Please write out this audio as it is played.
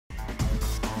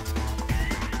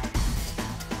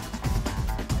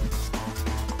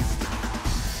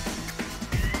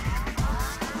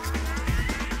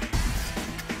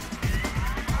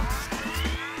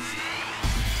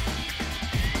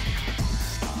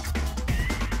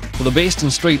For the best in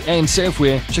street and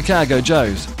surfwear, Chicago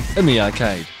Joe's in the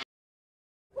arcade.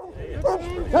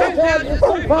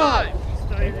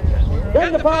 2,025.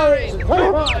 Get the Paris.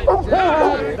 25.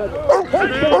 2,500.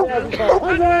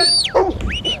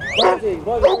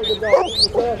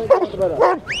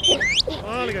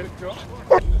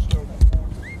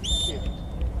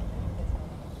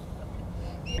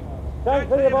 Thanks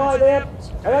for your buy there.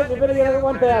 I don't be bidding at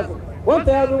 1,000.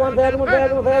 1,000, 1,000, 1,000,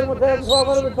 1,000, 1,000, 1,200,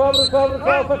 1,200, 1,200,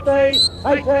 12, 15,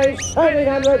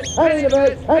 1,800, 18 a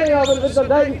bit, 18 offers, it's on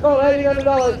Davy's call,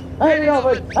 $1,800, 18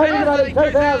 offers, 18 money,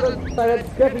 2,000. So that's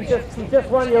Steffi, she's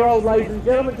just 1 year old, ladies and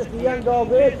gentlemen, just a young dog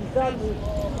there. She's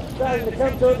starting to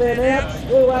come to it there now.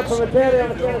 All up from a dowdy on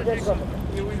the counter check profit.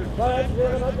 So that's the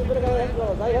other night, we're going to go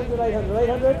 $800, 800, 800,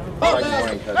 800.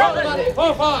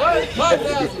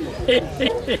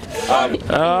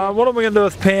 4,000. What am I going to do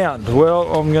with pound?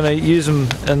 Well, I'm going to use them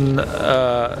in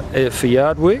for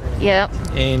yard work. Yeah.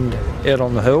 And out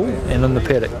on the hill and in the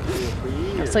paddock.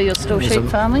 So you're still sheep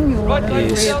farming? You're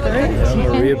Yes, I'm a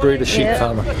rare breeder sheep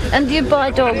farmer. And do you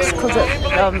buy dogs because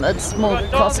it's more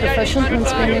cost efficient than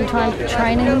spending time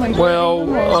training them? Well,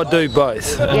 I do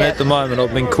both. And at the moment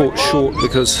I've been caught short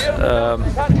because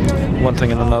one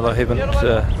thing and another I haven't.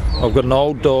 I've got an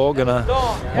old dog and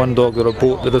one dog that I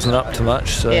bought that isn't up to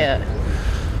much. So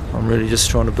I'm really just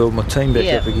trying to build my team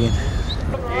back up again.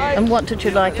 And what did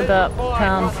you like about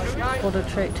Pound? What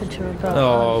attracted you about him?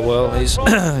 Oh, well, he's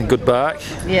good bark.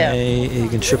 Yeah. He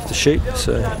can shift the sheep,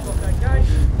 so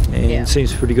and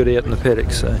seems pretty good out in the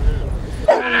paddock. So.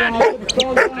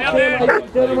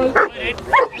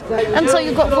 And so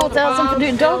you've got 4,000 for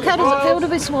doing dog. How does it feel to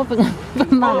be swapping for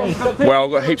money? Well,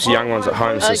 I've got heaps of young ones at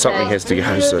home, so something has to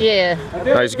go. So. No,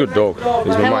 he's a good dog.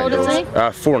 He's my How old is he?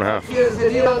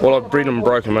 4.5. Well, I've bred him and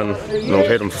broke him in, and I've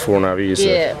had him for 4.5 years.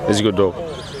 So he's a good dog.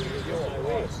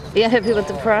 Are you happy with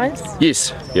the price?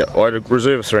 Yes. Yeah, I'd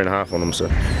reserve a 3.5 on him. So.